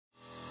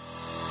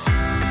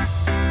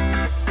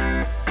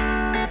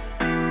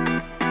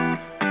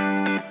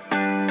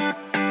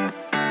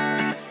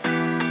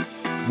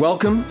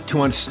Welcome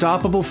to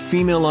Unstoppable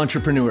Female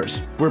Entrepreneurs,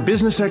 where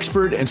business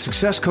expert and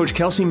success coach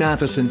Kelsey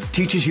Matheson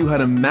teaches you how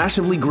to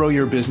massively grow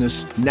your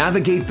business,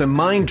 navigate the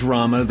mind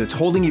drama that's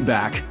holding you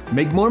back,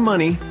 make more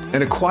money,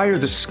 and acquire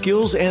the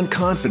skills and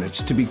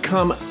confidence to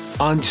become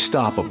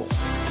unstoppable.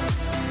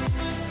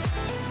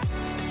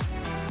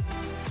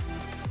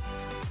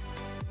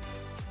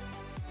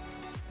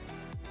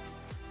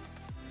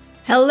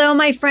 Hello,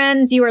 my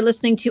friends. You are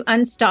listening to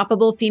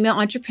Unstoppable Female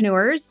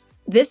Entrepreneurs.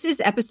 This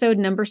is episode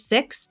number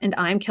 6, and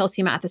I'm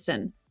Kelsey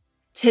Matheson.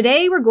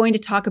 Today, we're going to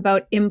talk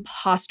about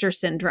imposter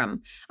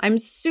syndrome. I'm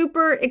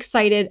super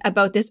excited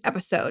about this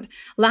episode.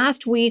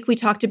 Last week, we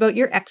talked about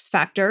your X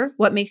factor,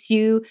 what makes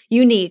you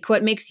unique,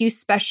 what makes you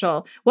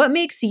special, what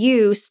makes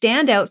you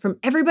stand out from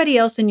everybody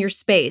else in your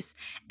space,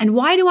 and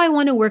why do I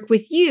want to work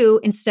with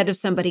you instead of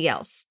somebody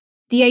else?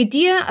 The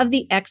idea of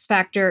the X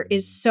factor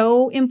is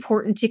so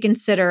important to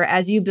consider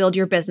as you build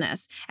your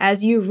business,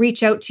 as you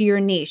reach out to your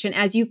niche, and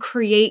as you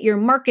create your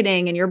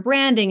marketing and your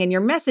branding and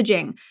your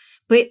messaging.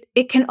 But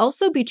it can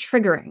also be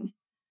triggering.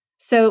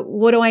 So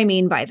what do I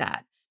mean by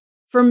that?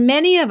 For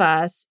many of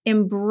us,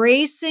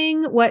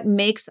 embracing what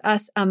makes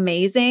us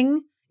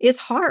amazing is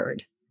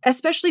hard,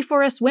 especially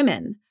for us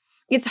women.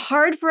 It's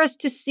hard for us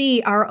to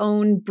see our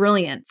own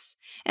brilliance.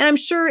 And I'm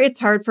sure it's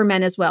hard for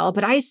men as well,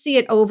 but I see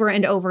it over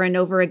and over and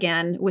over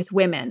again with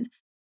women.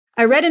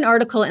 I read an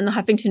article in the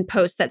Huffington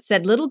Post that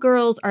said little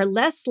girls are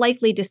less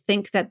likely to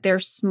think that they're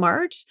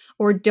smart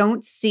or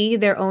don't see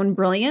their own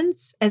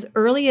brilliance as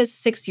early as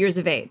 6 years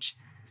of age.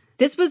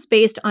 This was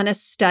based on a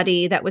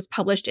study that was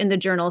published in the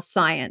journal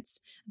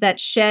Science that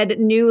shed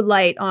new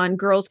light on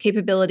girls'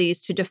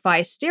 capabilities to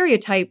defy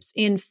stereotypes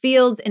in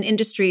fields and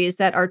industries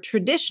that are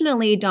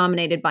traditionally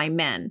dominated by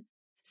men.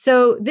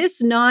 So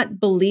this not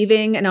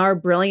believing in our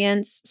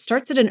brilliance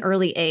starts at an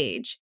early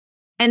age.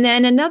 And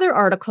then another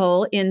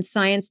article in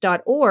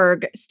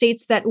science.org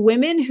states that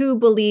women who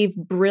believe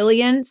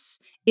brilliance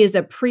is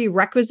a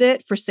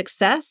prerequisite for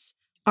success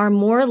are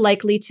more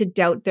likely to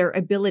doubt their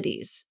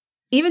abilities.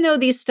 Even though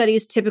these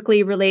studies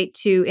typically relate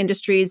to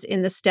industries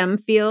in the STEM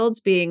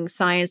fields, being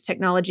science,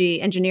 technology,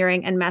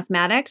 engineering, and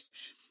mathematics,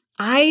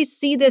 I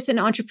see this in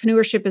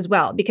entrepreneurship as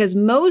well, because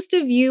most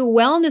of you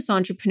wellness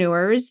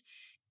entrepreneurs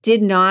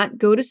did not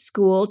go to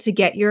school to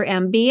get your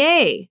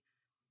MBA.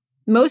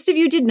 Most of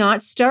you did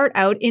not start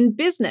out in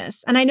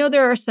business. And I know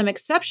there are some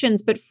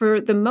exceptions, but for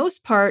the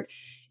most part,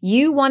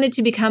 you wanted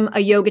to become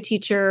a yoga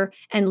teacher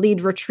and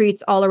lead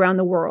retreats all around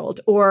the world,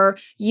 or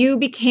you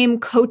became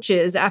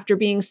coaches after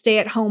being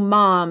stay-at-home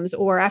moms,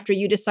 or after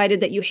you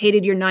decided that you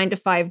hated your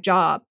 9-to-5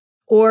 job,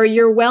 or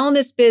your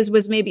wellness biz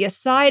was maybe a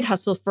side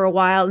hustle for a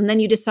while, and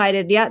then you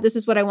decided, yeah, this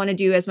is what I want to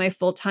do as my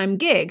full-time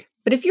gig.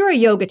 But if you're a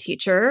yoga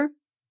teacher,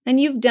 then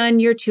you've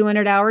done your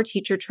 200-hour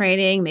teacher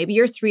training, maybe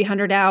your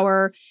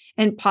 300-hour,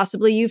 and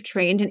possibly you've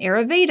trained in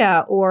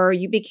Ayurveda, or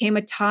you became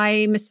a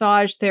Thai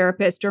massage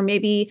therapist, or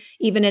maybe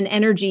even an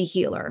energy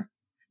healer.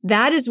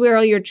 That is where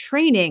all your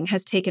training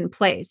has taken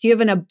place. You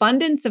have an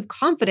abundance of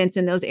confidence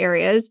in those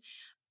areas,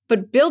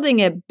 but building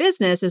a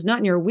business is not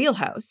in your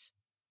wheelhouse.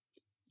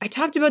 I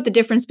talked about the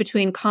difference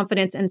between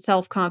confidence and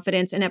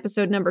self-confidence in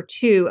episode number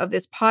 2 of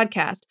this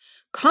podcast.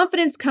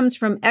 Confidence comes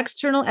from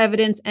external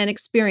evidence and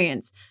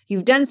experience.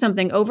 You've done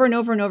something over and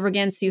over and over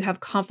again, so you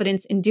have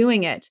confidence in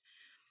doing it.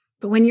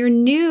 But when you're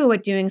new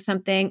at doing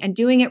something and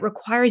doing it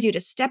requires you to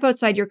step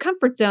outside your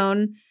comfort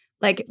zone,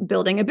 like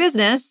building a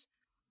business,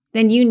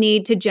 then you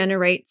need to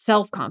generate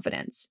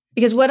self-confidence.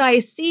 Because what I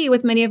see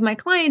with many of my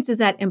clients is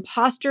that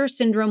imposter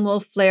syndrome will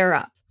flare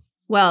up.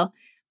 Well,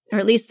 or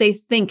at least they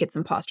think it's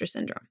imposter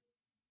syndrome.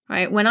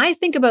 Right? When I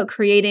think about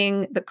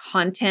creating the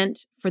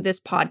content for this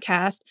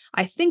podcast,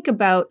 I think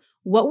about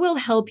what will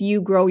help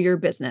you grow your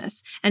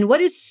business and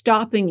what is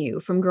stopping you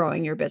from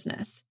growing your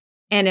business.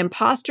 And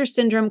imposter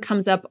syndrome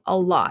comes up a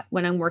lot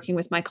when I'm working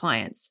with my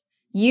clients.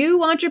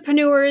 You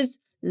entrepreneurs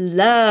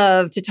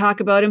love to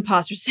talk about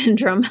imposter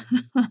syndrome.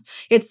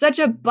 It's such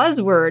a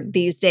buzzword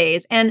these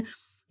days. And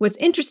what's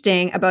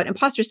interesting about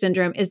imposter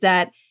syndrome is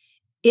that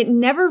it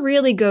never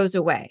really goes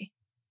away.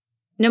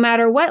 No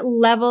matter what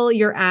level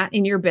you're at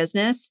in your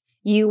business,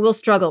 you will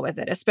struggle with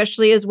it,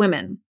 especially as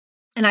women.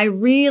 And I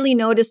really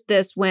noticed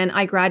this when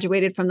I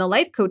graduated from the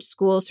Life Coach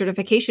School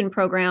certification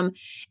program,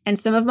 and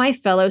some of my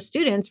fellow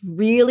students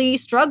really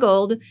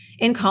struggled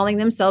in calling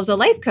themselves a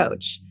life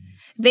coach.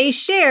 They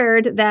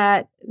shared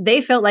that they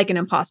felt like an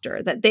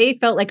imposter, that they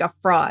felt like a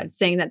fraud,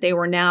 saying that they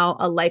were now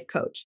a life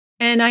coach.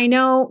 And I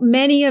know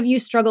many of you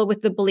struggle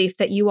with the belief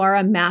that you are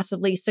a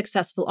massively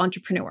successful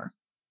entrepreneur.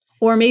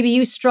 Or maybe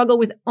you struggle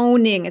with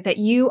owning that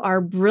you are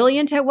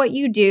brilliant at what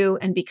you do,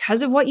 and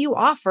because of what you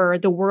offer,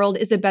 the world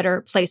is a better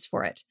place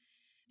for it.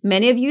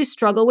 Many of you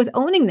struggle with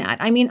owning that.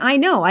 I mean, I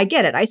know, I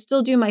get it. I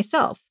still do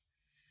myself.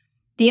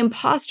 The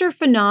imposter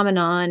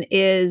phenomenon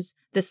is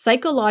the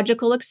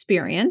psychological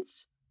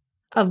experience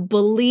of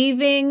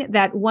believing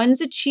that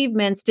one's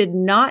achievements did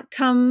not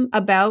come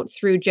about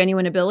through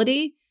genuine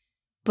ability,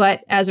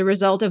 but as a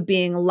result of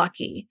being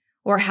lucky,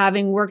 or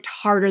having worked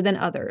harder than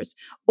others,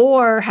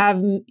 or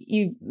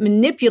you've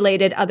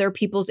manipulated other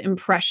people's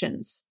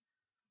impressions,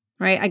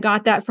 right? I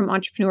got that from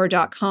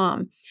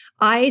entrepreneur.com.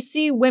 I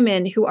see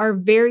women who are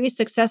very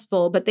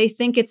successful, but they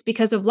think it's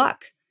because of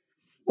luck,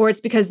 or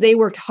it's because they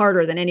worked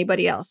harder than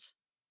anybody else.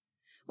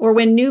 Or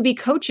when newbie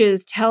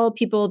coaches tell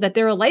people that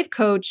they're a life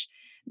coach,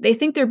 they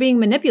think they're being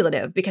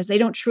manipulative because they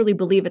don't truly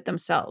believe it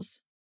themselves.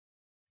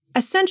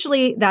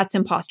 Essentially, that's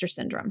imposter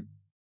syndrome.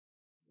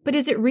 But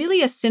is it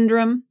really a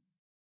syndrome?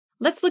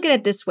 Let's look at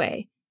it this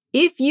way.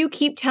 If you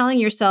keep telling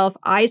yourself,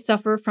 I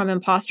suffer from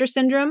imposter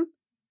syndrome,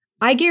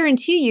 I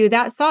guarantee you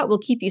that thought will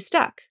keep you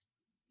stuck.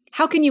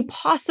 How can you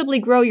possibly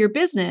grow your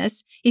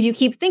business if you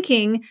keep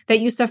thinking that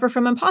you suffer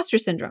from imposter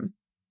syndrome?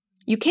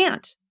 You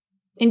can't,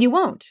 and you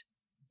won't.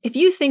 If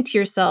you think to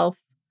yourself,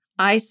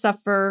 I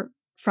suffer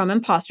from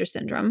imposter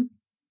syndrome,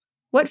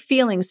 what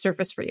feelings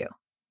surface for you?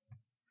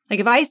 Like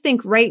if I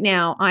think right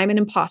now I'm an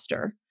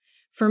imposter,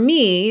 for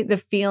me, the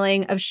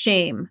feeling of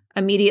shame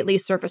immediately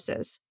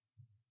surfaces.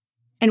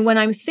 And when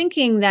I'm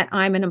thinking that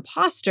I'm an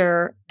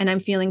imposter and I'm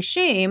feeling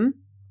shame,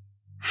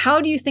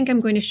 how do you think I'm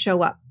going to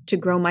show up to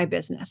grow my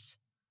business?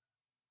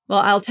 Well,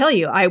 I'll tell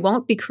you, I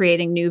won't be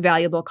creating new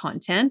valuable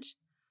content.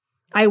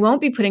 I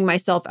won't be putting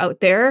myself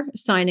out there,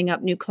 signing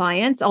up new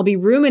clients. I'll be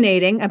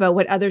ruminating about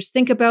what others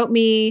think about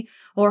me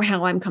or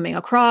how I'm coming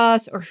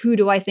across or who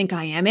do I think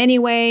I am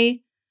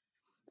anyway.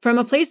 From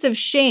a place of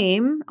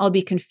shame, I'll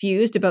be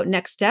confused about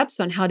next steps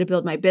on how to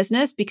build my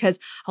business because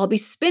I'll be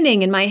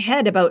spinning in my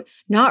head about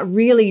not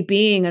really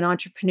being an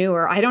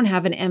entrepreneur. I don't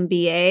have an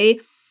MBA.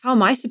 How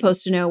am I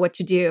supposed to know what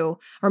to do?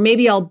 Or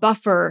maybe I'll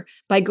buffer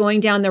by going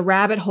down the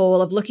rabbit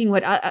hole of looking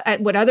at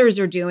what others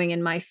are doing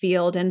in my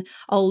field. And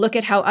I'll look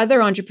at how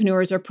other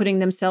entrepreneurs are putting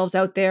themselves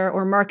out there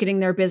or marketing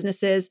their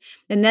businesses.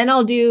 And then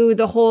I'll do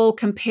the whole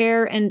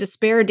compare and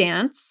despair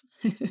dance,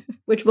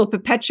 which will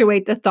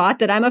perpetuate the thought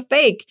that I'm a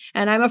fake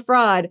and I'm a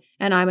fraud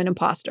and I'm an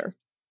imposter.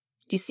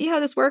 Do you see how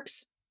this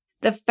works?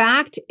 The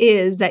fact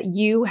is that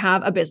you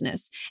have a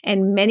business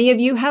and many of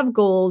you have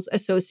goals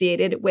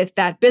associated with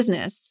that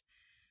business.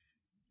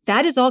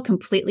 That is all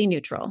completely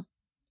neutral.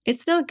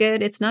 It's not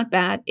good. It's not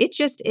bad. It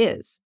just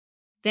is.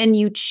 Then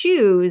you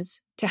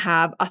choose to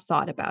have a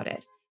thought about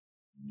it.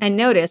 And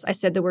notice I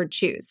said the word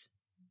choose.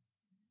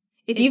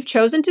 If you've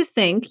chosen to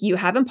think you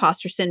have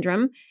imposter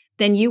syndrome,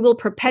 then you will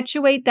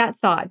perpetuate that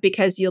thought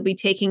because you'll be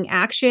taking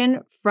action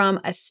from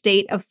a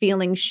state of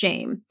feeling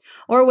shame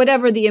or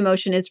whatever the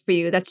emotion is for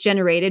you that's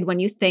generated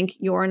when you think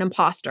you're an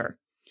imposter.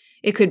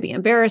 It could be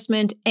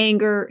embarrassment,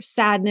 anger,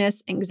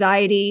 sadness,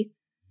 anxiety.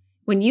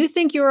 When you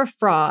think you're a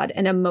fraud,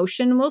 an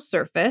emotion will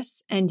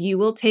surface and you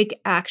will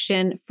take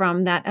action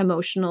from that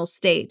emotional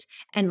state.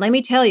 And let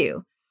me tell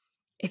you,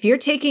 if you're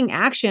taking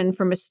action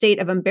from a state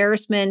of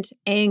embarrassment,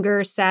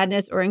 anger,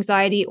 sadness, or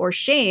anxiety, or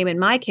shame, in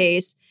my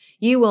case,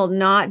 you will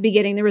not be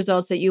getting the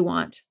results that you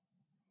want.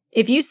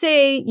 If you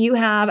say you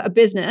have a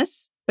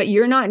business, but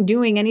you're not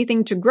doing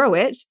anything to grow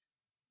it,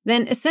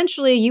 then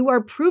essentially you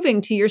are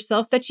proving to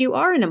yourself that you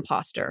are an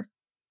imposter.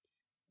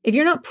 If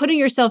you're not putting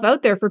yourself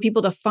out there for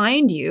people to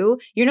find you,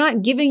 you're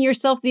not giving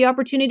yourself the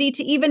opportunity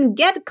to even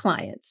get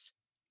clients.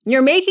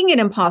 You're making it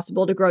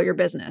impossible to grow your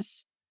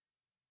business.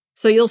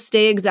 So you'll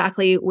stay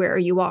exactly where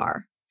you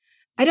are.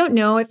 I don't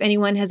know if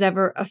anyone has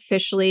ever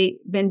officially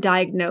been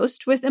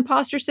diagnosed with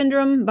imposter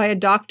syndrome by a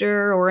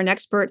doctor or an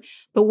expert,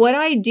 but what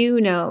I do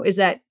know is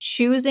that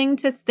choosing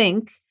to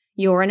think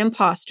you're an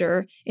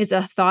imposter is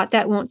a thought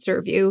that won't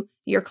serve you,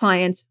 your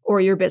clients, or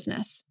your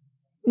business.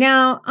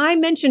 Now, I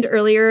mentioned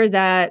earlier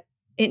that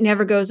it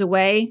never goes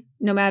away,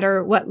 no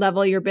matter what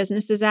level your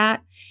business is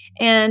at.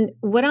 And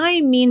what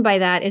I mean by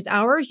that is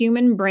our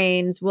human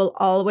brains will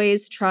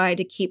always try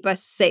to keep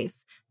us safe.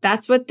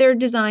 That's what they're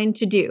designed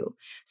to do.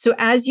 So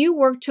as you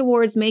work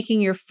towards making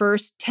your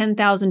first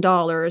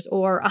 $10,000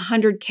 or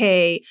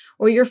 $100K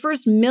or your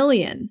first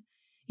million,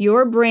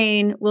 your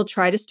brain will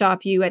try to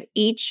stop you at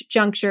each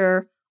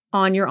juncture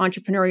on your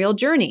entrepreneurial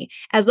journey.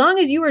 As long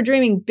as you are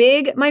dreaming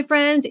big, my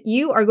friends,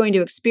 you are going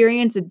to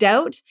experience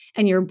doubt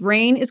and your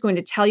brain is going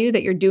to tell you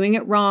that you're doing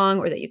it wrong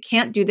or that you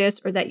can't do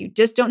this or that you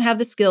just don't have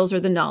the skills or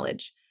the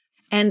knowledge.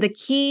 And the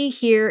key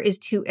here is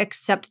to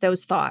accept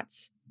those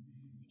thoughts.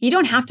 You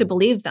don't have to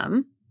believe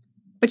them,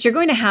 but you're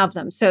going to have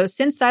them. So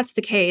since that's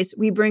the case,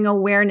 we bring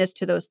awareness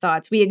to those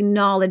thoughts. We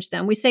acknowledge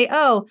them. We say,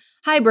 oh,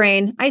 hi,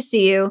 brain. I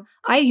see you.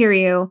 I hear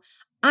you.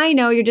 I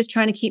know you're just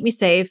trying to keep me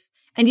safe.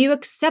 And you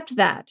accept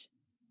that.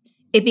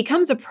 It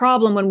becomes a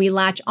problem when we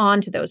latch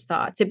on to those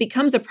thoughts. It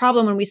becomes a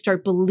problem when we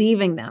start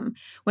believing them.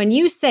 When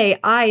you say,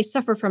 I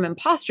suffer from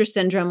imposter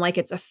syndrome like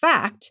it's a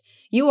fact,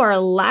 you are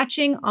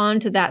latching on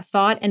to that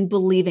thought and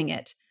believing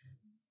it.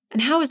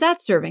 And how is that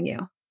serving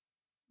you?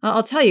 Well,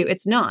 I'll tell you,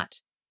 it's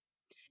not.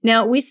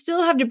 Now, we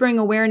still have to bring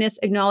awareness,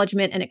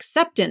 acknowledgement, and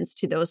acceptance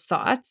to those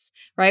thoughts,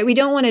 right? We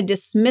don't want to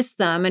dismiss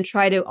them and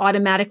try to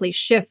automatically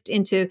shift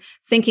into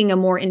thinking a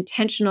more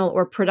intentional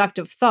or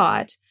productive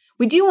thought.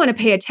 We do want to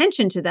pay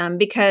attention to them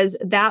because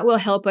that will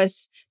help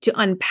us to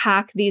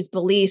unpack these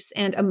beliefs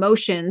and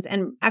emotions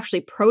and actually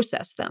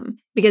process them,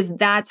 because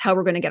that's how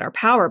we're going to get our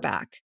power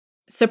back.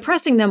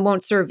 Suppressing them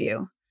won't serve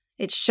you.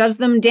 It shoves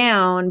them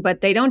down,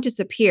 but they don't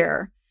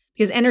disappear.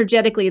 because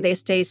energetically they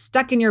stay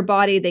stuck in your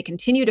body, they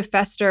continue to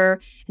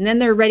fester, and then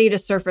they're ready to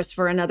surface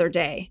for another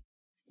day.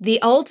 The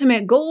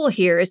ultimate goal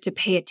here is to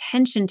pay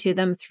attention to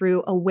them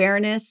through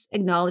awareness,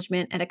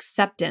 acknowledgement, and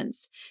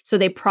acceptance so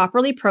they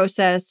properly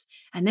process,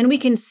 and then we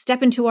can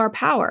step into our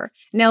power.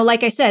 Now,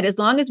 like I said, as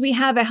long as we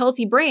have a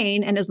healthy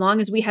brain and as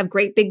long as we have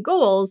great big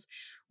goals,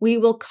 we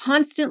will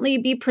constantly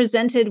be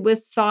presented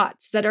with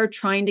thoughts that are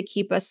trying to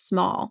keep us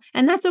small,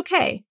 and that's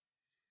okay.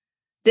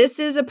 This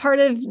is a part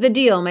of the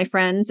deal, my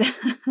friends.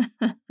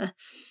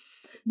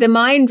 The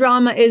mind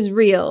drama is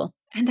real,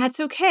 and that's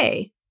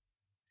okay.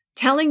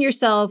 Telling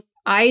yourself,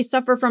 I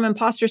suffer from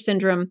imposter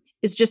syndrome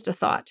is just a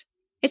thought.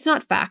 It's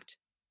not fact.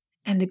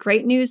 And the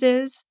great news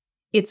is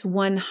it's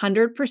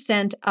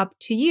 100% up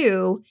to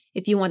you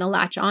if you want to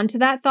latch onto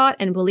that thought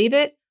and believe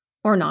it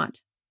or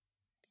not.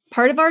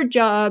 Part of our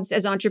jobs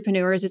as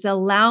entrepreneurs is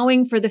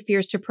allowing for the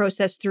fears to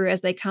process through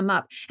as they come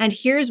up. And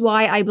here's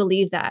why I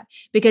believe that.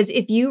 Because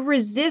if you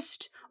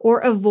resist or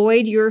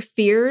avoid your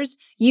fears,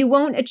 you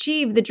won't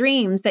achieve the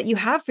dreams that you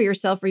have for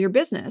yourself or your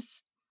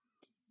business.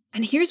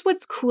 And here's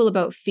what's cool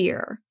about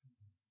fear.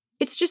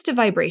 It's just a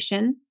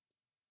vibration.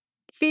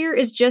 Fear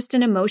is just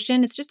an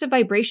emotion. It's just a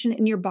vibration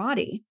in your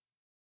body.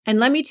 And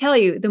let me tell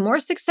you, the more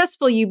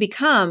successful you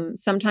become,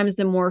 sometimes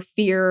the more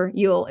fear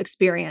you'll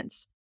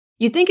experience.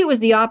 You'd think it was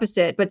the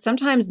opposite, but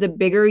sometimes the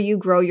bigger you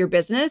grow your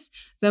business,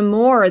 the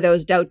more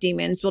those doubt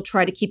demons will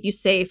try to keep you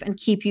safe and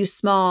keep you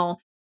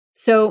small.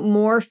 So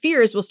more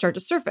fears will start to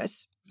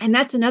surface. And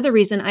that's another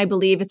reason I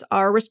believe it's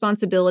our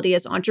responsibility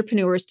as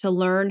entrepreneurs to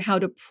learn how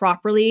to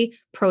properly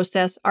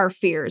process our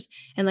fears.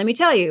 And let me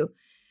tell you,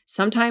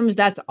 sometimes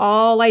that's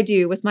all I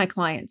do with my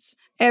clients.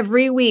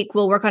 Every week,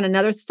 we'll work on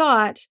another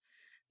thought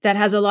that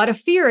has a lot of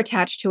fear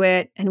attached to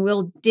it, and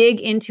we'll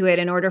dig into it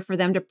in order for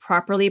them to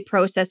properly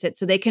process it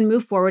so they can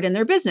move forward in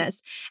their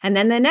business. And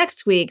then the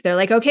next week, they're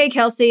like, okay,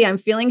 Kelsey, I'm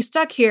feeling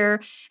stuck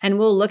here. And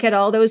we'll look at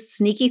all those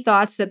sneaky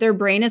thoughts that their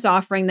brain is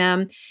offering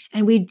them.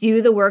 And we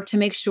do the work to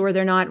make sure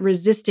they're not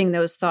resisting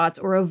those thoughts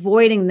or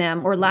avoiding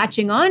them or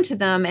latching onto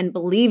them and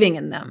believing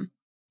in them.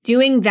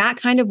 Doing that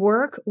kind of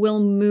work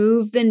will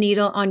move the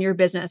needle on your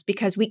business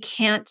because we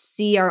can't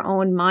see our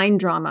own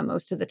mind drama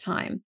most of the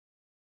time.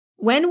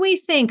 When we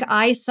think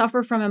I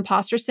suffer from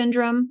imposter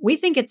syndrome, we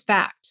think it's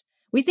fact.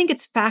 We think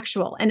it's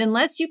factual. And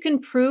unless you can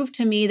prove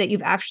to me that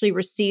you've actually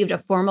received a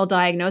formal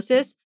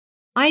diagnosis,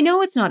 I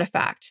know it's not a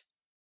fact.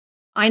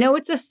 I know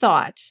it's a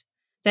thought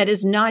that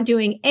is not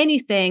doing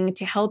anything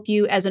to help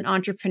you as an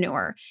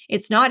entrepreneur.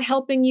 It's not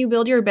helping you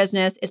build your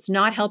business. It's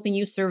not helping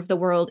you serve the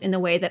world in the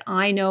way that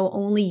I know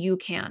only you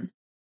can.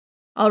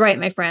 All right,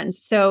 my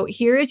friends. So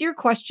here is your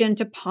question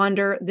to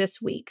ponder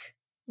this week.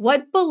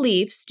 What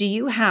beliefs do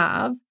you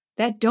have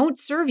that don't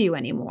serve you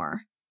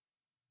anymore?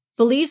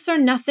 Beliefs are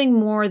nothing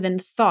more than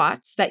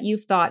thoughts that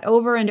you've thought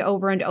over and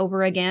over and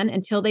over again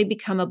until they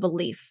become a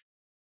belief.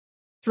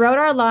 Throughout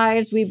our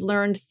lives, we've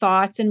learned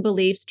thoughts and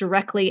beliefs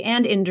directly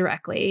and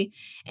indirectly,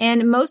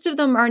 and most of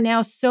them are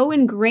now so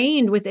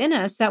ingrained within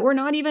us that we're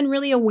not even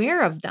really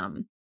aware of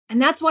them. And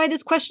that's why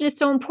this question is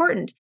so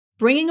important.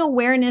 Bringing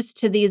awareness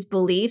to these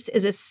beliefs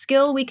is a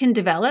skill we can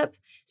develop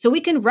so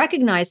we can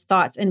recognize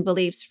thoughts and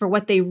beliefs for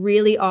what they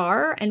really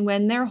are and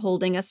when they're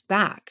holding us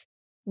back.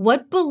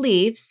 What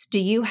beliefs do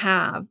you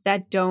have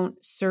that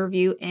don't serve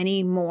you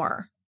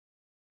anymore?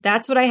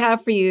 That's what I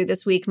have for you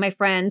this week, my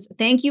friends.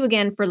 Thank you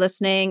again for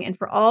listening and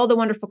for all the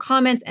wonderful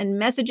comments and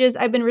messages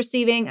I've been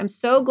receiving. I'm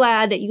so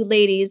glad that you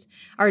ladies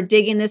are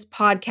digging this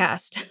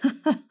podcast.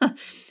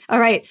 All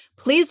right,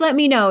 please let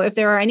me know if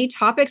there are any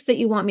topics that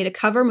you want me to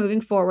cover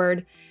moving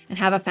forward, and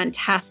have a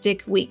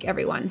fantastic week,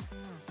 everyone.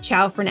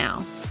 Ciao for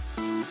now.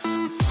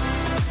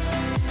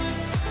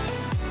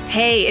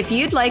 Hey, if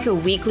you'd like a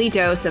weekly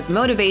dose of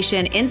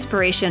motivation,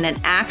 inspiration,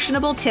 and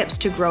actionable tips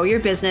to grow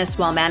your business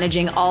while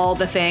managing all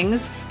the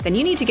things, then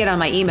you need to get on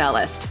my email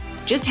list.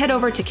 Just head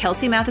over to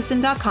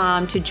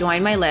kelseymatheson.com to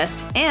join my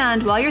list.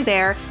 And while you're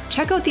there,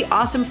 check out the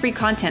awesome free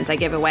content I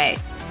give away.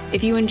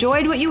 If you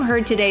enjoyed what you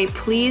heard today,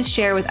 please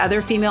share with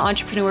other female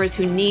entrepreneurs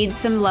who need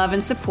some love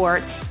and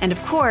support. And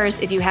of course,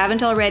 if you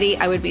haven't already,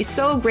 I would be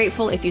so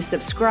grateful if you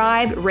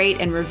subscribe, rate,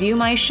 and review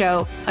my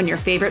show on your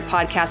favorite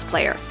podcast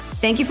player.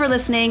 Thank you for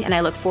listening, and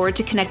I look forward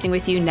to connecting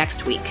with you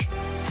next week.